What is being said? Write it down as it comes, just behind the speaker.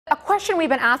question we've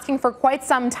been asking for quite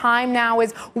some time now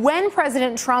is when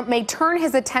President Trump may turn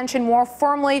his attention more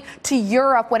firmly to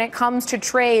Europe when it comes to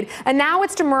trade. And now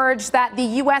it's emerged that the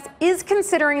U.S. is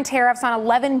considering tariffs on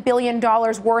 $11 billion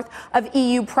worth of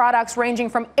EU products, ranging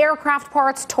from aircraft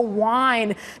parts to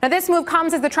wine. Now, this move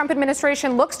comes as the Trump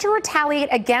administration looks to retaliate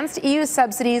against EU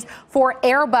subsidies for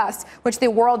Airbus, which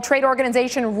the World Trade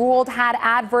Organization ruled had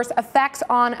adverse effects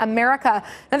on America.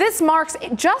 Now, this marks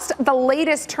just the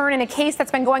latest turn in a case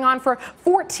that's been going on for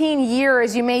 14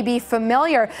 years. You may be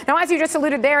familiar. Now, as you just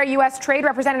alluded there, U.S. Trade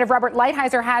Representative Robert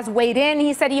Lighthizer has weighed in.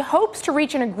 He said he hopes to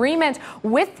reach an agreement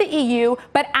with the EU,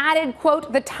 but added,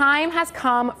 quote, "the time has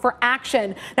come for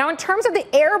action." Now, in terms of the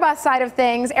Airbus side of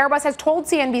things, Airbus has told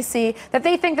CNBC that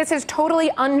they think this is totally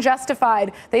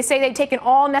unjustified. They say they've taken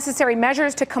all necessary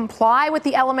measures to comply with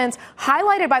the elements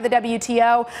highlighted by the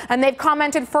WTO, and they've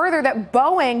commented further that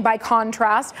Boeing, by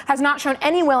contrast, has not shown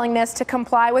any willingness to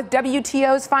comply with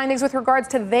WTO's findings with regards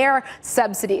to their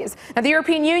subsidies. Now, the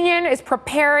European Union is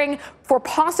preparing for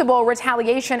possible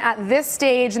retaliation at this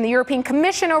stage, and the European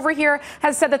Commission over here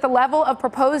has said that the level of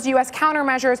proposed U.S.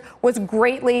 countermeasures was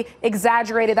greatly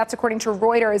exaggerated. That's according to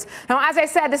Reuters. Now, as I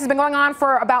said, this has been going on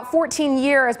for about 14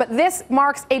 years, but this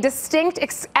marks a distinct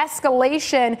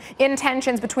escalation in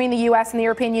tensions between the U.S. and the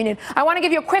European Union. I want to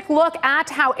give you a quick look at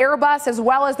how Airbus, as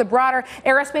well as the broader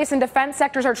aerospace and defense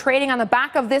sectors, are trading on the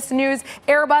back of this news.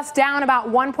 Airbus down about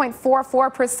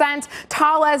 1.44%.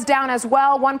 Thales down as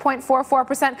well,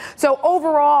 1.44%. So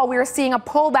overall, we are seeing a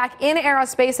pullback in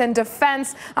aerospace and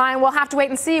defense, and we'll have to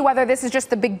wait and see whether this is just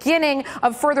the beginning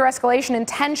of further escalation in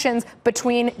tensions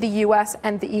between the U.S.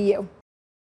 and the EU.